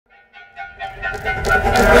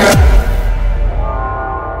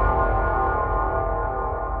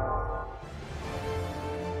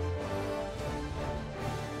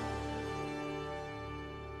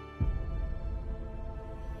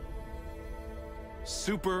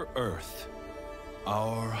Super Earth,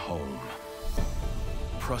 our home.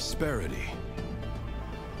 Prosperity.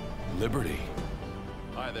 Liberty.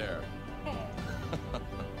 Hi there.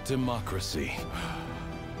 Democracy.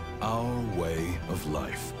 Our way of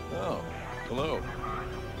life. Oh, hello.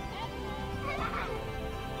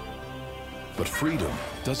 But freedom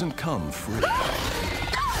doesn't come free.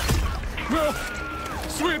 No!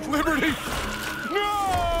 Sweet liberty! No!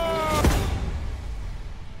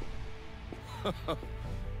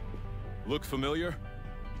 Look familiar?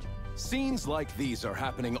 Scenes like these are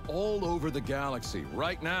happening all over the galaxy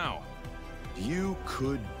right now. You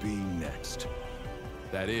could be next.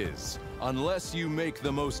 That is, unless you make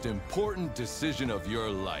the most important decision of your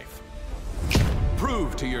life.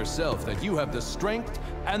 Prove to yourself that you have the strength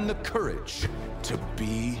and the courage to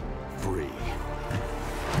be free.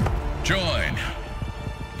 Join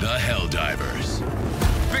the HellDivers.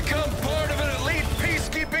 Become part of an elite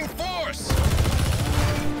peacekeeping force!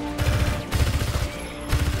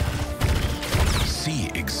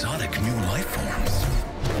 See exotic new life forms.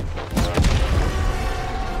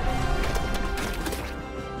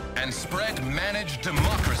 And spread managed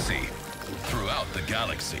democracy throughout the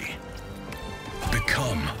galaxy.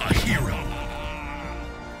 Become a hero.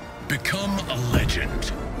 Become a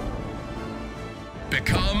legend.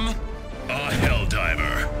 Become a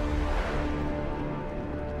HellDiver.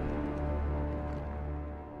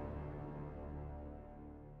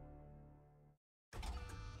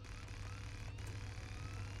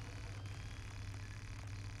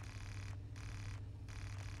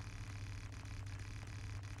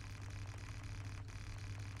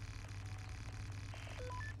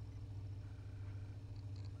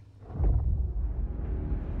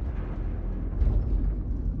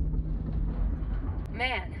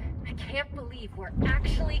 Man, I can't believe we're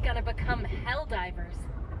actually gonna become HellDivers.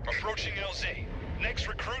 Approaching LZ. Next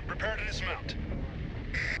recruit, prepare to dismount.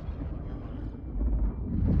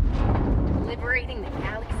 Liberating the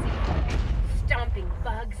galaxy, stomping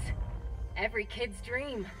bugs. Every kid's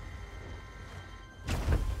dream.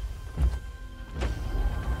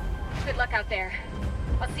 Good luck out there.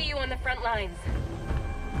 I'll see you on the front lines.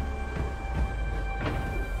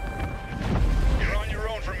 You're on your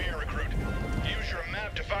own from here, recruit. Use your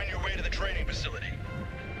map to find your way to the training facility.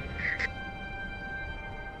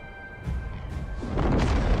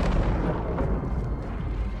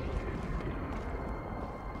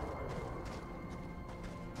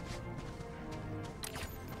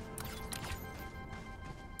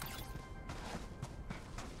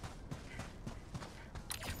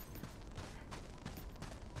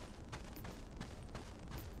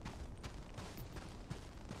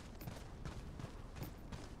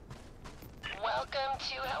 Welcome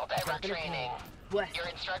to HellDiver training. What? Your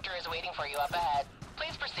instructor is waiting for you up ahead.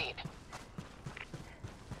 Please proceed.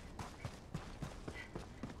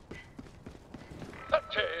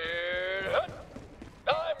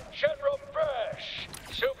 I'm General Brash,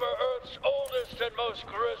 Super Earth's oldest and most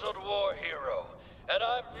grizzled war hero, and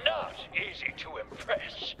I'm not easy to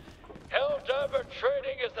impress. HellDiver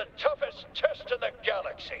training is the toughest test in the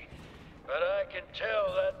galaxy, but I can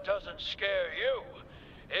tell that doesn't scare you.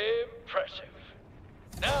 Impressive.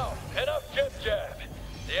 Now, enough jib-jab.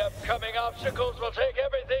 The upcoming obstacles will take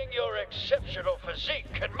everything your exceptional physique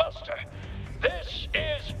can muster. This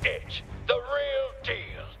is it, the real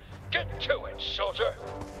deal. Get to it, soldier.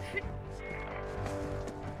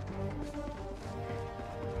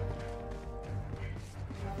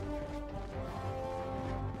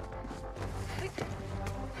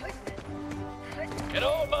 In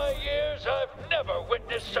all my years, I've never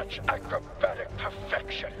witnessed such acrobatic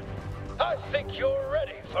perfection. I think you're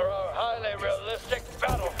ready for our highly realistic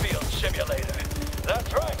battlefield simulator.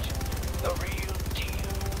 That's right, the real deal.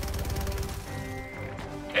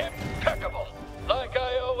 Impeccable. Like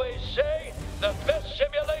I always say, the best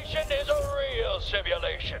simulation is a real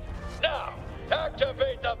simulation. Now,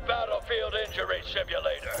 activate the battlefield injury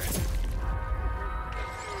simulator.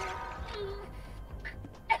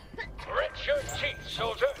 Grit your teeth,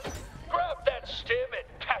 soldier. Grab that stim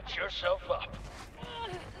and patch yourself up.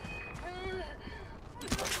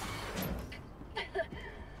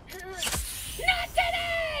 Not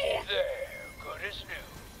today! There, good as new.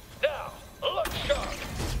 Now, look sharp.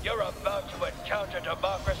 You're about to encounter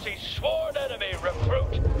democracy's sworn enemy,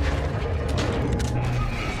 recruit.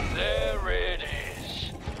 There it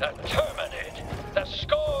is. The Terminid, the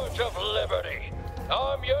scourge of liberty.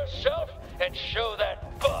 Arm yourself and show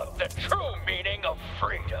that bug the true meaning of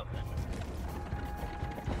freedom.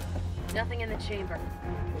 Nothing in the chamber.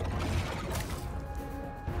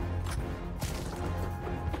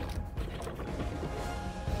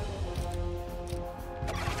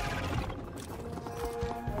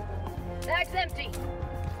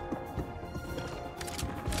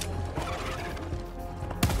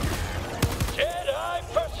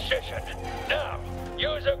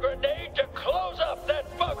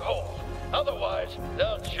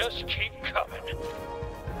 They'll just keep coming.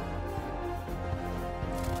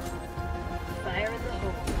 Fire in the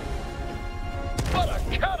hole. What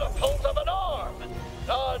a catapult of an arm!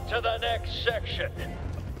 On to the next section.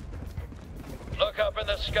 Look up in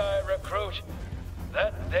the sky, recruit.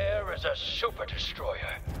 That there is a super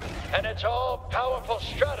destroyer. And its all-powerful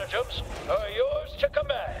stratagems are yours to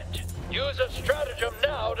command. Use a stratagem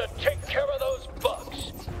now to take care of those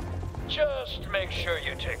bugs. Just make sure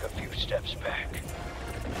you take a few steps back.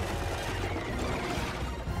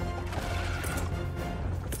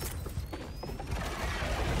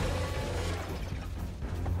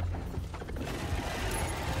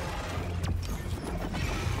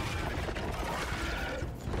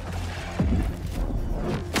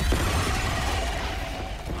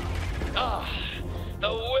 The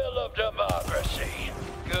will of democracy.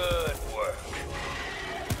 Good work.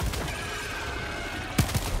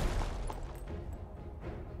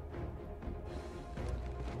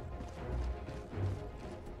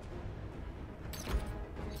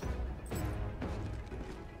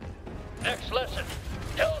 Next lesson.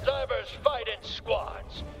 HellDivers fight in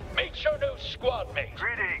squads. Meet your new squad mate.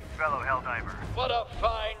 Greetings, fellow HellDiver. What a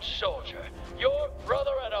fine soldier. Your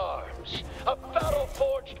brother in arms. A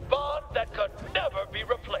battle-forged bond that could never be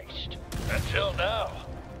replaced. Until now.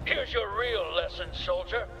 Here's your real lesson,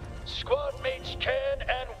 soldier. Squad mates can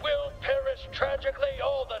and will perish tragically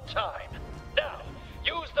all the time. Now,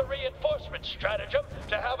 use the reinforcement stratagem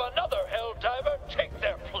to have another HellDiver take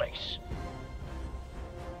their place.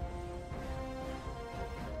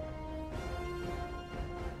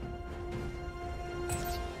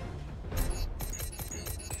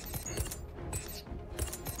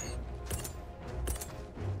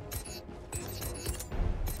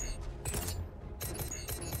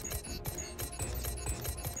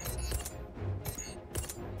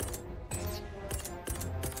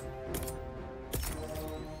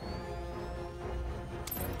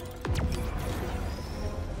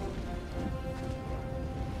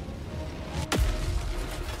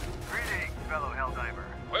 Fellow HellDiver.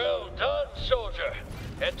 Well done, soldier.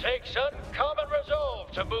 It takes uncommon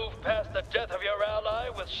resolve to move past the death of your ally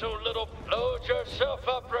with so little. Load yourself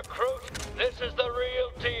up, recruit. This is the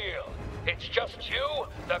real deal. It's just you,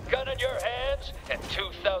 the gun in your hands, and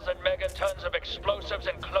 2,000 megatons of explosives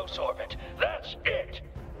in close orbit. That's it.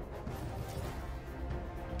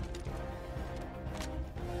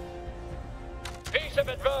 Piece of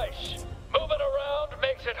advice. Moving around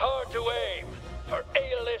makes it hard to aim. For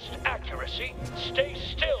A-list accuracy, stay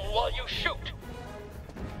still while you shoot.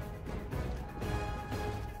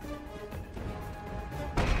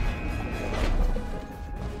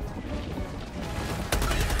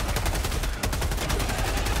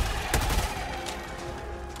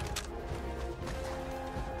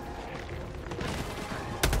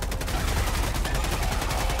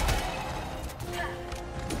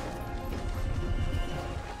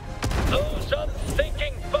 Those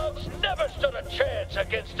unthinking bugs never stood a chance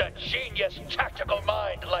against a genius tactical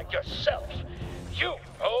mind like yourself. You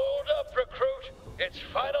hold up, recruit. It's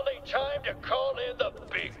finally time to call in the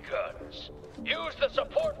big guns. Use the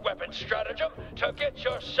support weapon stratagem to get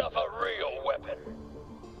yourself a real weapon.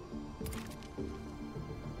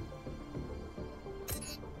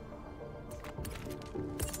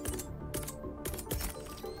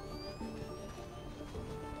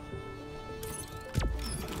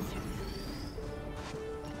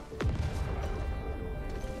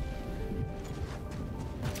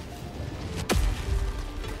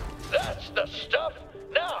 That's the stuff.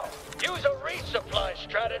 Now, use a resupply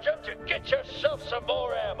stratagem to get yourself some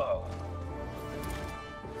more ammo.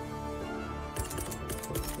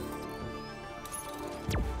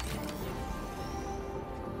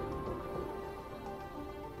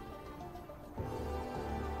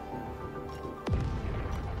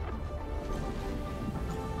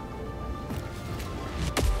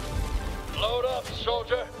 Load up,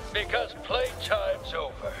 soldier, because playtime's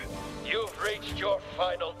over. You've reached your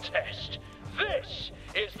final test. This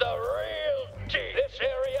is the real deal. This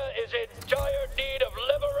area is in dire need of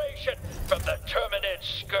liberation from the Terminid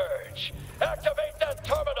Scourge. Activate that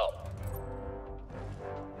terminal!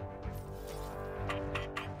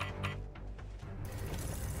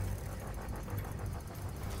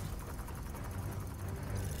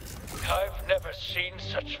 I've never seen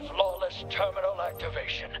such flawless terminal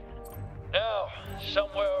activation. Now,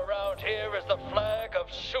 somewhere around here is the flag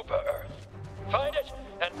of Super Earth. Find it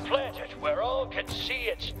and plant it where all can see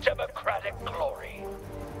its democratic glory.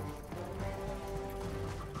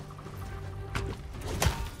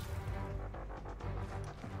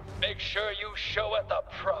 Make sure you show it the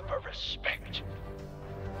proper respect.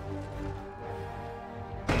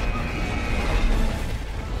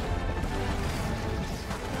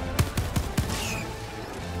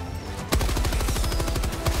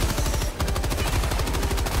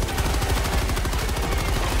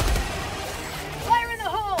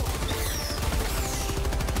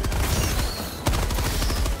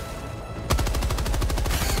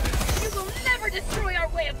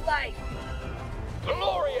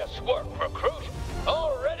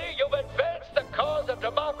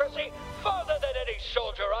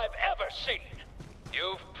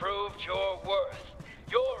 proved your worth.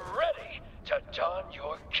 You're ready to don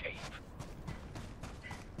your cape.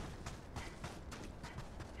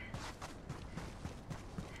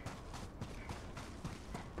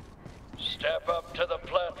 Step up to the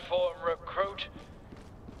platform, recruit.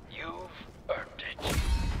 You've earned it.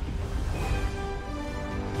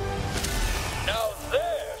 Now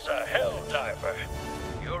there's a HellDiver.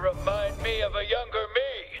 You remind me of a younger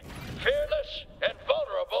me. Fearless and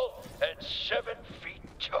vulnerable and 7 feet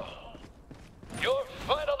tall. You're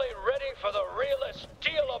finally ready for the realest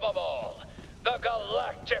deal of them all. The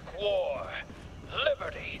Galactic War.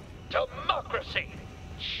 Liberty, democracy,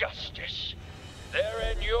 justice.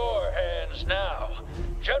 They're in your hands now.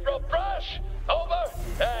 General Brash, over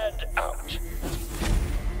and out.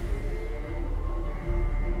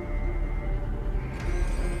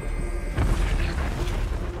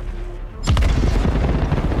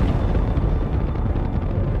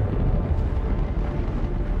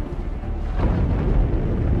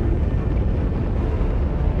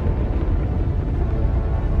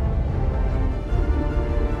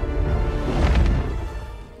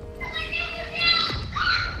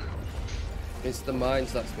 It's the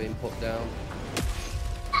mines that's being put down.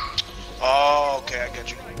 Oh, okay, I get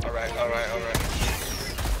you. Alright.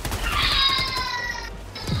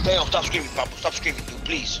 Damn, stop screaming, Papa. Stop screaming, dude,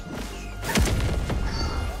 please.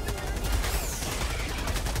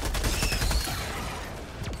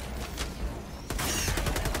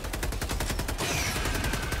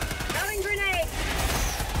 Throwing grenade!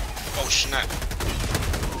 Oh, snap.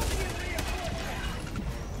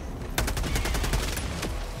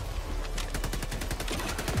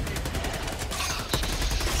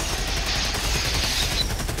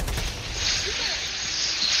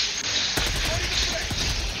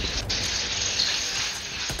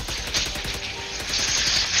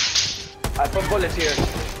 I put bullets here.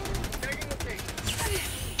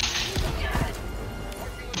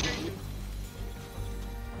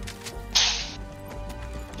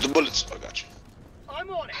 The bullets, I got you. I'm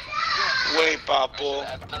on it. Wait, Papo.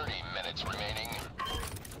 30 minutes remaining.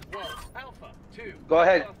 Whoa, Alpha 2. Go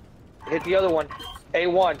ahead. Hit the other one.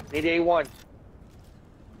 A1. Need A1.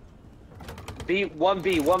 B,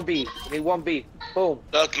 1B, 1B. Need 1B. Boom.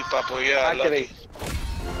 Lucky, Papo, yeah, Activate.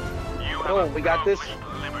 lucky. Boom, we got this.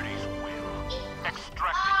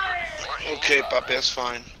 Okay, Papi, that's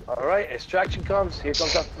fine. Alright, extraction comes. Here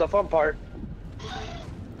comes the fun part.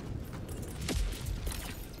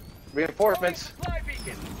 Reinforcements.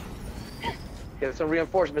 Get some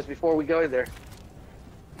reinforcements before we go in there.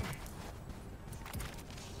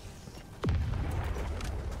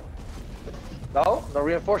 No? No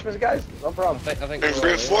reinforcements, guys? No problem. I think There's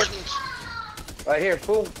reinforcements. Right here,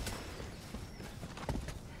 boom.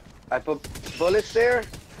 I put bullets there.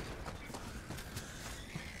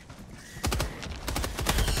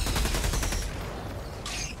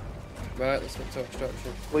 Right, let's get to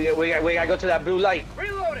extraction. We gotta go to that blue light.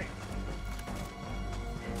 Reloading.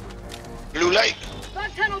 Blue light.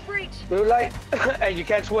 Bug tunnel breach! Blue light, and you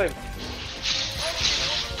can't swim.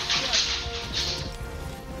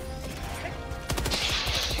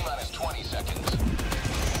 T-minus 20 seconds.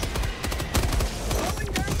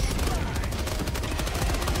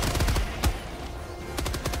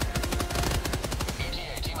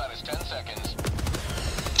 ETA T-minus 10 seconds.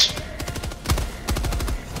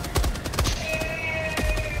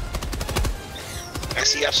 I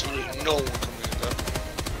see absolutely no one coming in, though.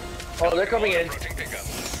 Oh, they're coming in. Approaching pickup.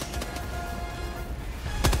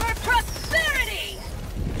 For prosperity!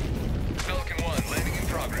 Pelican 1 landing in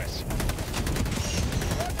progress.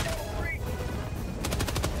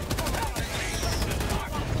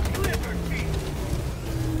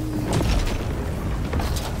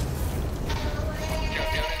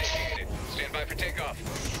 Countdown initiated. Stand by for takeoff.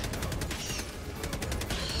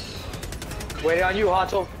 Waiting on you,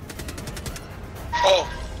 Hato. Oh,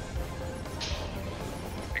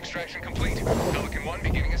 Extraction complete. Pelican 1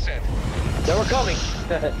 beginning ascent. They were coming.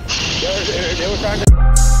 they were trying to.